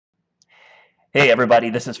Hey everybody,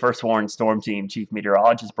 this is First Warn Storm Team Chief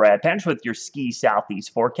Meteorologist Brad Pench with your Ski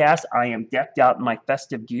Southeast forecast. I am decked out in my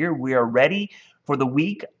festive gear. We are ready for the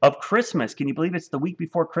week of Christmas. Can you believe it's the week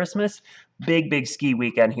before Christmas? Big ski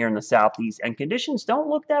weekend here in the Southeast, and conditions don't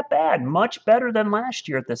look that bad. Much better than last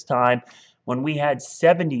year at this time when we had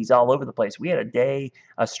 70s all over the place. We had a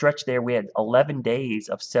stretch there, we had 11 days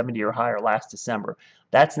of 70 or higher last December.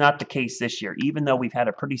 That's not the case this year, even though we've had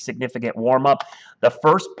a pretty significant warm up. The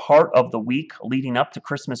first part of the week leading up to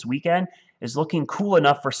Christmas weekend is looking cool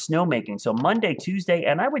enough for snowmaking. So Monday, Tuesday,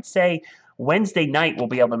 and I would say Wednesday night we'll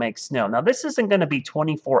be able to make snow. Now this isn't going to be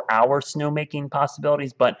 24-hour snowmaking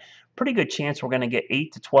possibilities, but pretty good chance we're going to get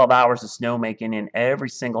 8 to 12 hours of snowmaking in every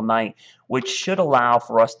single night, which should allow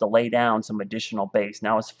for us to lay down some additional base.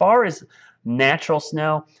 Now as far as natural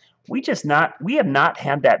snow, we have not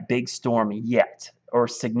had that big storm yet, or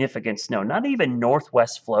significant snow, not even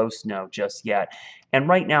northwest flow snow just yet. And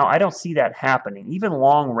right now, I don't see that happening, even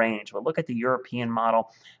long range. But look at the European model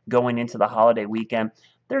going into the holiday weekend.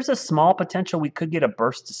 There's a small potential we could get a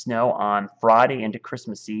burst of snow on Friday into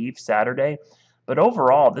Christmas Eve, Saturday. But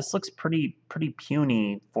overall, this looks pretty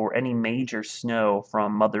puny for any major snow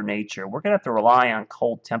from Mother Nature. We're going to have to rely on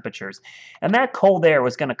cold temperatures. And that cold air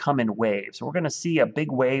was going to come in waves. We're going to see a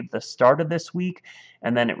big wave the start of this week,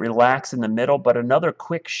 and then it relax in the middle, but another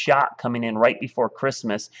quick shot coming in right before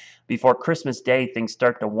Christmas. Before Christmas Day, things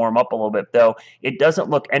start to warm up a little bit, though it doesn't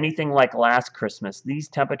look anything like last Christmas. These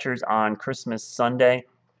temperatures on Christmas Sunday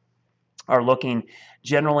are looking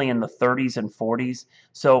generally in the 30s and 40s.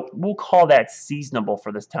 So we'll call that seasonable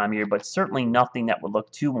for this time of year, but certainly nothing that would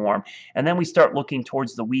look too warm. And then we start looking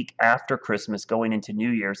towards the week after Christmas going into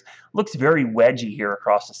New Year's. Looks very wedgy here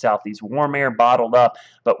across the southeast. Warm air bottled up,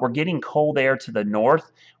 but we're getting cold air to the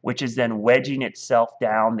north, which is then wedging itself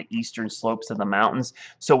down the eastern slopes of the mountains.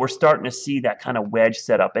 So we're starting to see that kind of wedge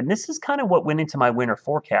set up. And this is kind of what went into my winter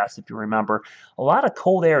forecast, if you remember. A lot of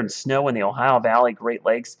cold air and snow in the Ohio Valley, Great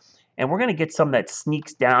Lakes. And we're going to get some that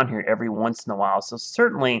sneaks down here every once in a while. So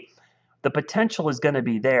certainly the potential is going to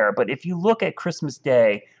be there. But if you look at Christmas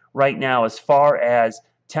Day right now, as far as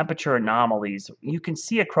temperature anomalies, you can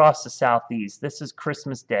see across the southeast, this is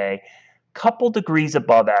Christmas Day, couple degrees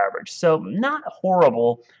above average. So not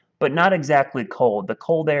horrible, but not exactly cold. The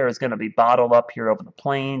cold air is going to be bottled up here over the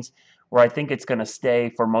plains, where I think it's going to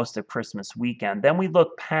stay for most of Christmas weekend. Then we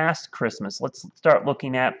look past Christmas. Let's start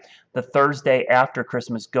looking at the Thursday after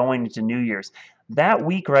Christmas going into New Year's. That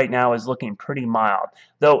week right now is looking pretty mild.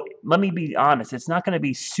 Though, let me be honest, it's not going to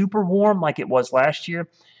be super warm like it was last year.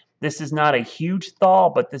 This is not a huge thaw,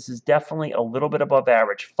 but this is definitely a little bit above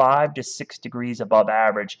average, 5 to 6 degrees above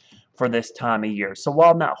average for this time of year. So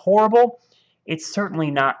while not horrible, it's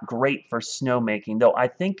certainly not great for snowmaking, though I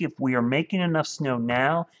think if we are making enough snow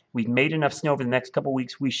now, we've made enough snow over the next couple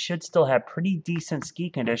weeks, we should still have pretty decent ski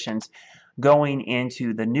conditions going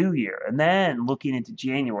into the new year. And then looking into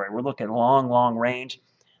January, we're looking long range.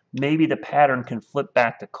 Maybe the pattern can flip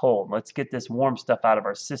back to cold. Let's get this warm stuff out of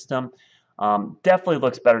our system. Definitely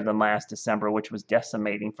looks better than last December, which was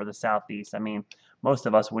decimating for the Southeast. I mean, most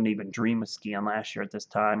of us wouldn't even dream of skiing last year at this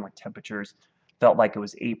time when temperatures felt like it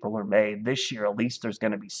was April or May. This year, at least there's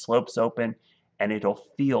going to be slopes open, and it'll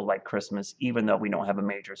feel like Christmas, even though we don't have a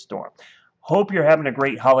major storm. Hope you're having a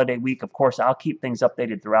great holiday week. Of course, I'll keep things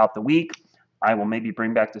updated throughout the week. I will maybe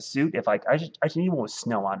bring back the suit if I just need one with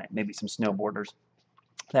snow on it, maybe some snowboarders.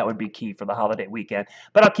 That would be key for the holiday weekend.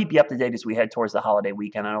 But I'll keep you up to date as we head towards the holiday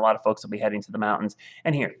weekend. I know a lot of folks will be heading to the mountains.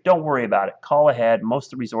 And here, don't worry about it. Call ahead. Most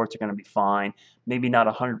of the resorts are going to be fine. Maybe not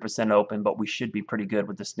 100% open, but we should be pretty good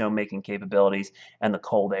with the snowmaking capabilities and the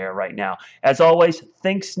cold air right now. As always,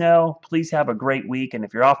 think snow. Please have a great week. And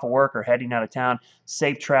if you're off of work or heading out of town,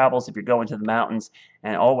 safe travels if you're going to the mountains.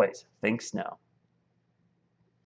 And always, think snow.